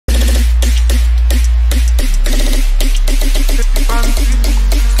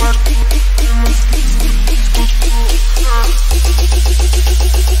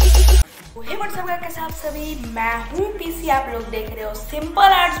देख रहे हो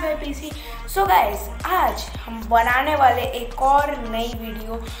simple arts bye PC. So guys, आज हम बनाने वाले एक और नई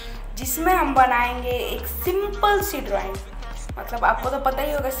वीडियो जिसमें हम बनाएंगे एक सिंपल सी ड्राइंग। मतलब आपको तो पता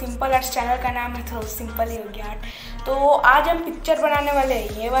ही होगा, सिंपल आर्ट्स चैनल का नाम है तो सिंपल ही हो गया आर्ट। तो आज हम पिक्चर बनाने वाले हैं,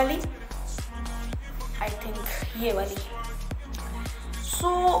 ये वाली, आई थिंक ये वाली। सो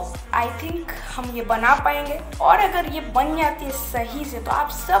आई थिंक हम ये बना पाएंगे, और अगर ये बन जाती है सही से तो आप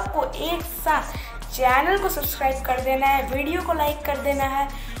सबको एक साथ चैनल को सब्सक्राइब कर देना है, वीडियो को लाइक कर देना है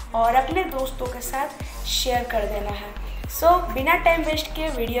और अपने दोस्तों के साथ शेयर कर देना है। सो बिना टाइम वेस्ट किए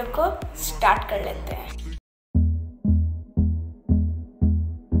वीडियो को स्टार्ट कर लेते हैं।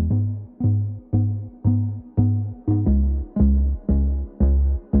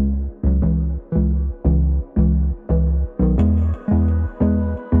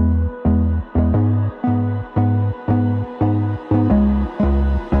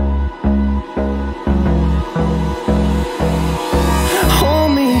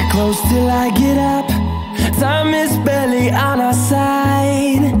 Till I get up, time is barely on our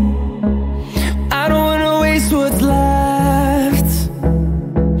side. I don't wanna waste what's left.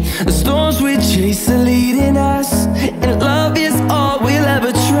 The storms we chase are leading us, and love is all we'll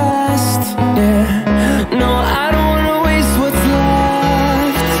ever trust. Yeah, no, I don't wanna waste what's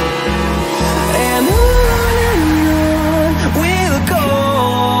left. And on we'll go,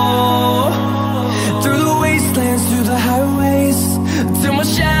 through the wastelands, through the highways, till my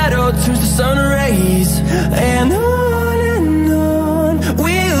shadow turns to sun rays. And on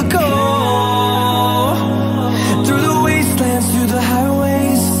we'll go, through the wastelands, through the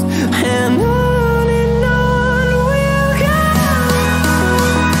highways, and on we'll go.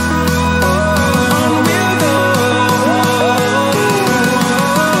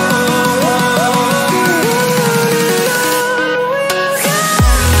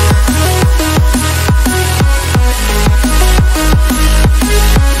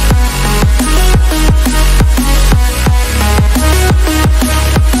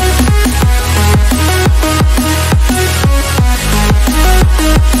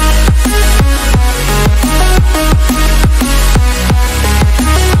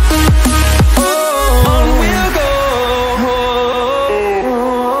 On we'll go.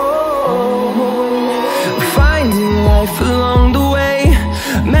 Along the way,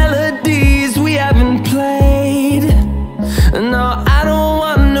 melodies we haven't played. No, I don't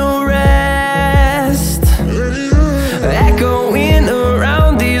want no rest. Echoing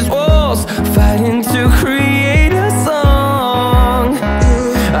around these walls, fighting to create a song.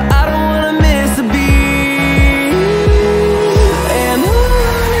 I don't wanna miss a beat. And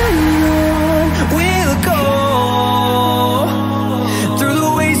on we'll go, through the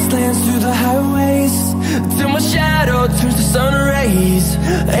wastelands, through the highways, till my shadow turns to sun rays.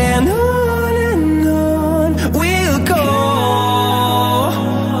 And on we'll go,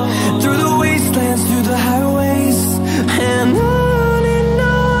 through the wastelands, through the highways, and on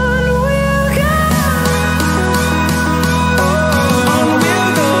we'll go. On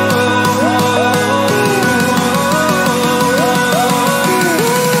we'll go.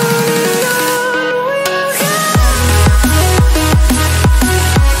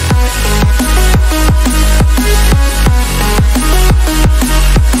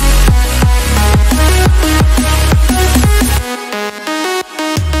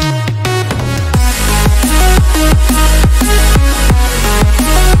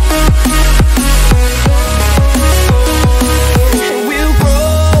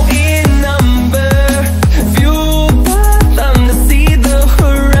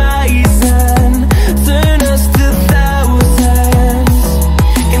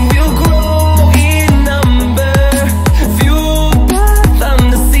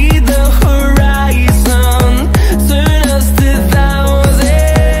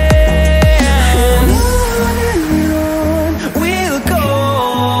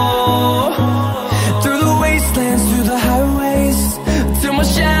 Through the highways, till my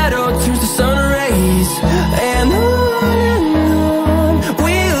shadow turns to sun rays. And on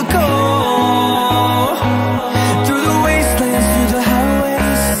we'll go, through the wastelands, through the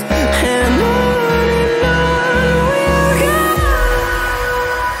highways, and on we'll go.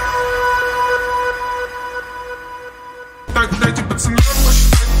 Так, дайте пацанам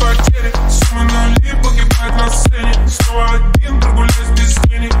посчитать потери. Сумма нули погибает на сцене. Снова один, прогуляюсь без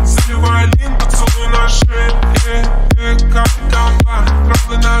тени. Заливаю лин, поцелуй на шее. Капитан,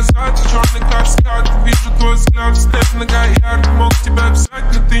 правда назад, черный каскад. Вижу твой взгляд, снег многоярд. Мог тебя взять,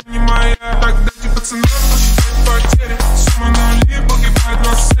 но ты не моя. Так, дайте пацанам посчитать потери. Сумма нули погибает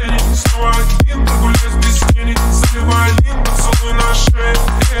на сцене. Снова один, прогуляюсь без тени. Заливаю лин, поцелуй на шее.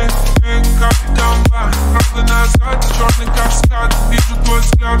 Капитан, правда назад, черный каскад.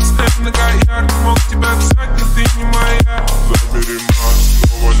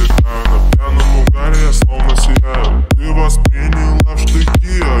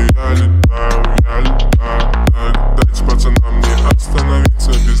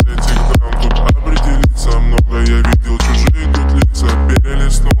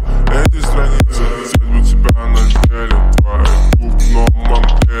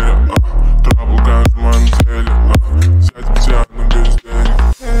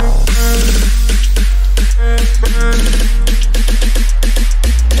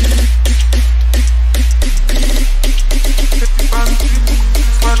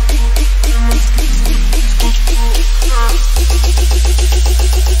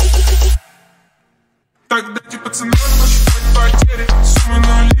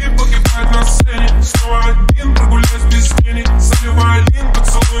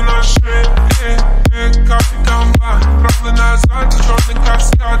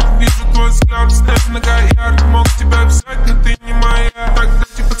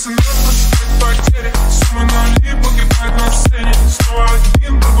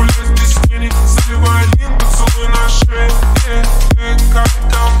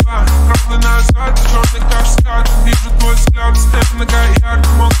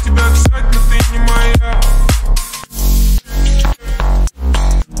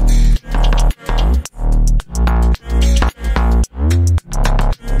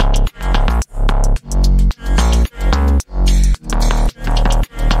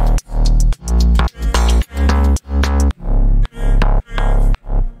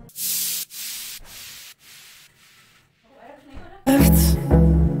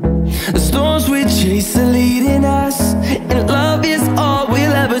 chase the leading us, and love is all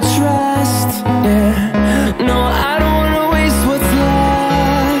we'll ever trust. Yeah, no, I don't wanna waste what's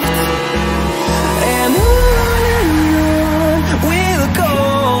left. And on we'll go,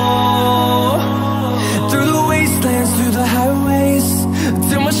 through the wastelands, through the highways,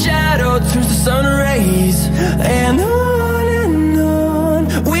 till my shadow turns to sun rays. And on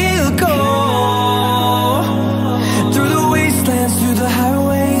we'll go, through the wastelands, through the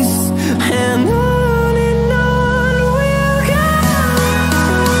highways, and on we'll go.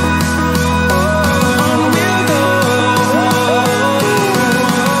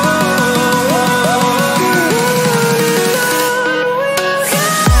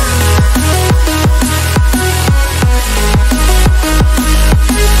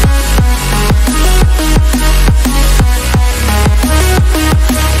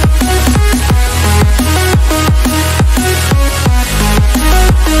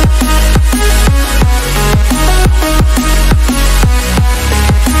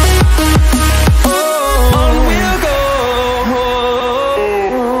 On we'll go.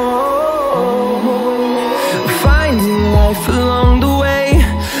 Finding life alone.